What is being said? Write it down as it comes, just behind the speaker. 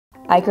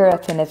I grew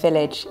up in a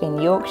village in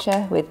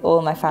Yorkshire with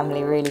all my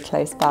family really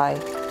close by.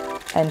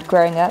 And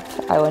growing up,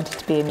 I wanted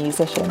to be a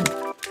musician.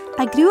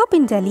 I grew up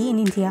in Delhi in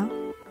India.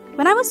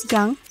 When I was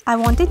young, I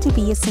wanted to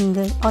be a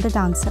singer or a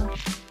dancer.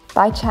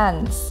 By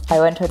chance,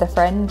 I went with a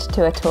friend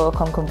to a talk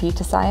on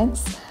computer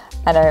science,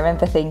 and I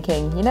remember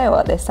thinking, you know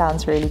what, this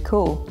sounds really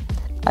cool.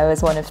 I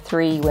was one of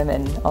 3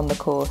 women on the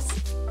course.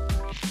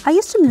 I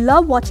used to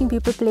love watching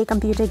people play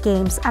computer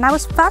games, and I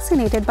was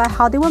fascinated by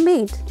how they were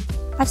made.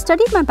 I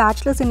studied my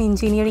bachelor's in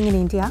engineering in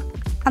India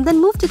and then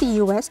moved to the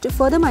US to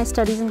further my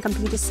studies in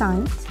computer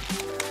science.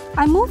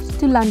 I moved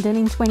to London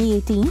in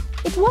 2018.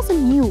 It was a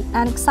new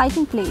and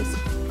exciting place,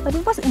 but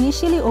it was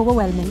initially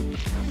overwhelming.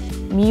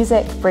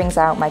 Music brings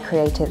out my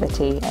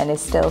creativity and is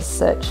still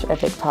such a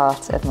big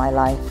part of my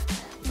life.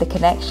 The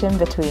connection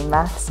between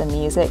maths and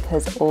music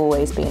has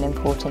always been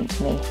important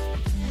to me.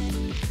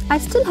 I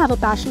still have a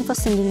passion for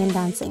singing and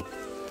dancing,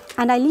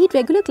 and I lead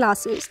regular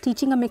classes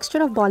teaching a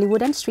mixture of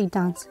Bollywood and street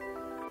dance.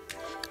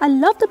 I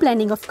love the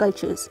blending of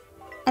cultures,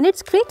 and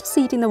it's great to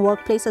see it in the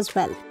workplace as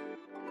well.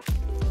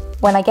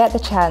 When I get the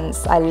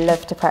chance, I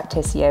love to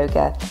practice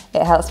yoga.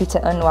 It helps me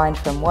to unwind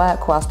from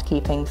work whilst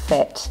keeping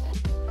fit.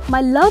 My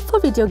love for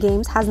video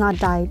games has not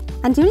died,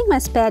 and during my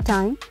spare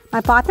time,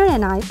 my partner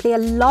and I play a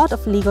lot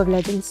of League of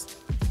Legends.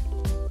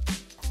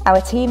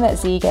 Our team at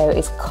Zego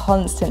is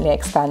constantly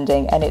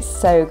expanding, and it's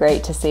so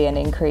great to see an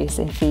increase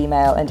in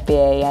female and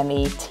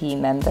BAME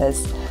team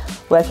members.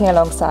 Working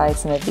alongside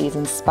some of these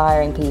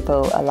inspiring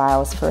people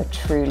allows for a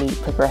truly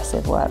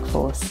progressive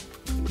workforce.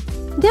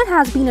 There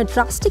has been a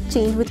drastic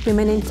change with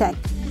women in tech.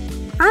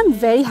 I'm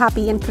very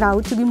happy and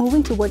proud to be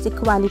moving towards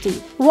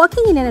equality.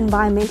 Working in an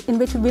environment in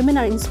which women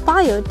are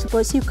inspired to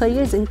pursue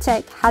careers in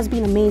tech has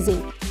been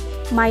amazing.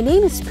 My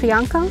name is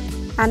Priyanka,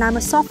 and I'm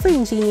a software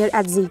engineer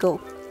at Zego.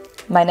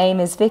 My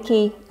name is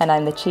Vicky, and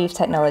I'm the Chief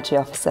Technology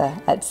Officer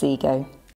at Zego.